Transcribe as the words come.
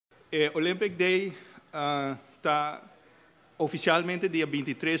Olympic Day está oficialmente dia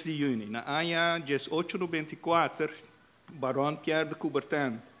 23 de junho. Na ano 1894, Barão Pierre de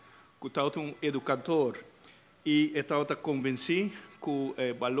Coubertin, que é um educador, e está convencido que o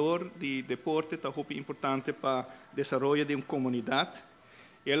valor do deporte é muito importante para o desenvolvimento de uma comunidade.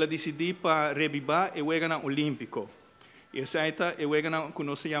 Ela decidiu para revivar o Jogo Olímpico. E essa é o Jogo que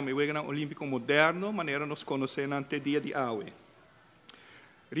nós chamamos de Jogo Olímpico moderno, maneira nós conhecemos até o dia de hoje.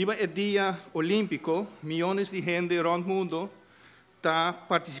 Riba o dia olímpico, milhões de gente around o mundo estão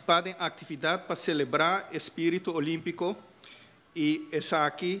participando em atividades para celebrar o espírito olímpico e essa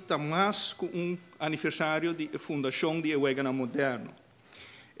aqui está mais que aniversário da fundação do Jogo moderno.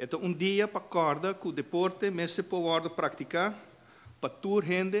 É dia para acordar que o deporte se pode praticar para toda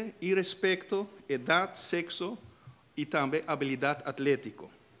gente e respeito, idade, sexo e também habilidade atlética.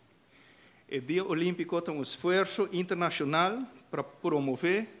 O dia olímpico é esforço internacional para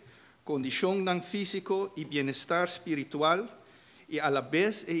promover condição física e bem-estar espiritual e, a la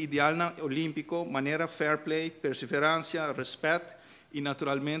vez, o ideal olímpico, maneira fair play, perseverança, respeito e,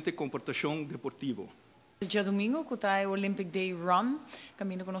 naturalmente, comportação deportivo. Diadomingo, que é o Olympic Day Run,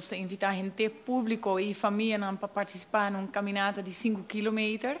 caminho que nós temos invitar gente público e família para participar numa caminhada de 5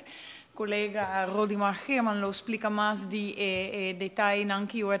 km. Colega Rodimar German lo explica mais de detalhes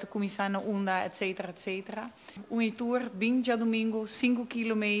que eu estou começando onda, etc, etc. Tour bem dia domingo 5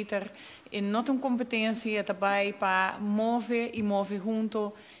 km e não tem competência também para mover e mover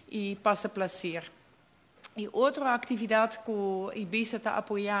junto e passar prazer. E outra atividade que o IBISA está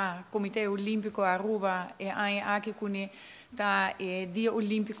apoiando, o Comitê Olímpico Aruba, aqui com o Dia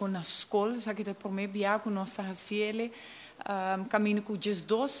Olímpico na escola, isso aqui é o primeiro dia que nós estamos fazendo. Caminho com as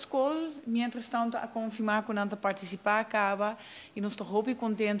duas escolas, mientras tanto a confirmar que não participar acaba e nós estamos muito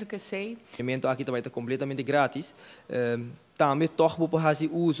contentes que sei. O evento aqui vai estar completamente grátis. Também toch para fazer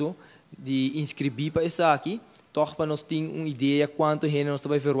uso de inscrever para isso aqui, toch para nós ter uma ideia quanto gente nós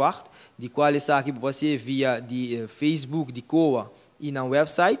vai verwacht, de qual isso aqui pode ser via de Facebook de COA e na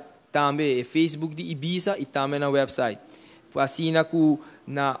website, também Facebook de Ibiza e também na website. Assim que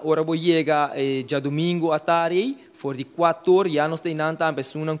na hora que chega dia domingo à tarde, for de 4 horas, já nós temos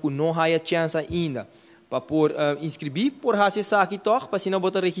pessoas que não têm chance ainda para inscrever, por fazer isso aqui toch, para não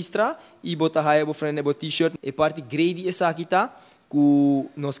botar registrar e botar o frente o t-shirt. E parte grande essa aqui tá, que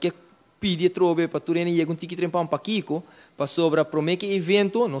nós que pedir trobe para tu rene um ticket para um paquico, para sobre prometer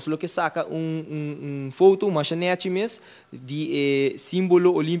evento, nós lo que saca foto, uma chanete mesmo de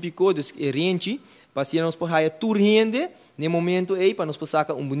símbolo olímpico dos rente, para se nós por aí tu rende, no momento aí para nós por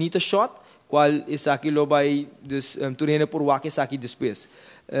sacar bonito shot, qual essa aqui lo vai dos tu rende por o que essa aqui depois.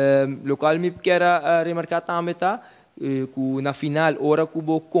 Local me quero remarcar também tá, que na final hora que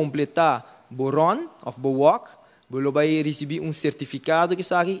vou completar o run of the walk, vou vai receber certificado que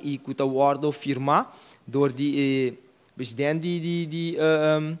sabe e que está guardo firmar do presidente de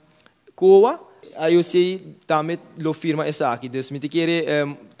COA. Aí eu sei também lo firma essa aqui. Então, me te quer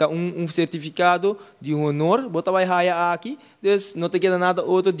tá certificado de honor, bota vai raia aqui. Então, não te queda nada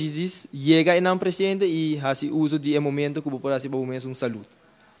outro diz chega e não presente e faz uso de momento que vou fazer para um saludo.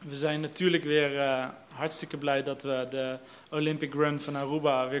 We zijn natuurlijk weer hartstikke blij dat we de Olympic Run van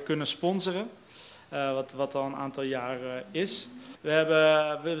Aruba weer kunnen sponsoren. Wat al een aantal jaren is.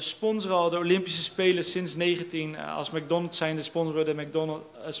 We sponsoren al de Olympische Spelen sinds als McDonald's zijn sponsort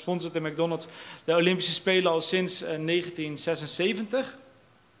de McDonald's de Olympische Spelen al sinds 1976.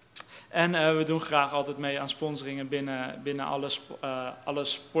 En we doen graag altijd mee aan sponsoringen binnen alle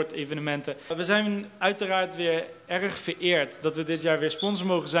sportevenementen. We zijn uiteraard weer erg vereerd dat we dit jaar weer sponsor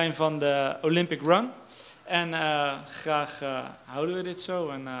mogen zijn van de Olympic Run. En graag houden we dit zo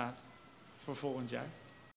en voor volgend jaar.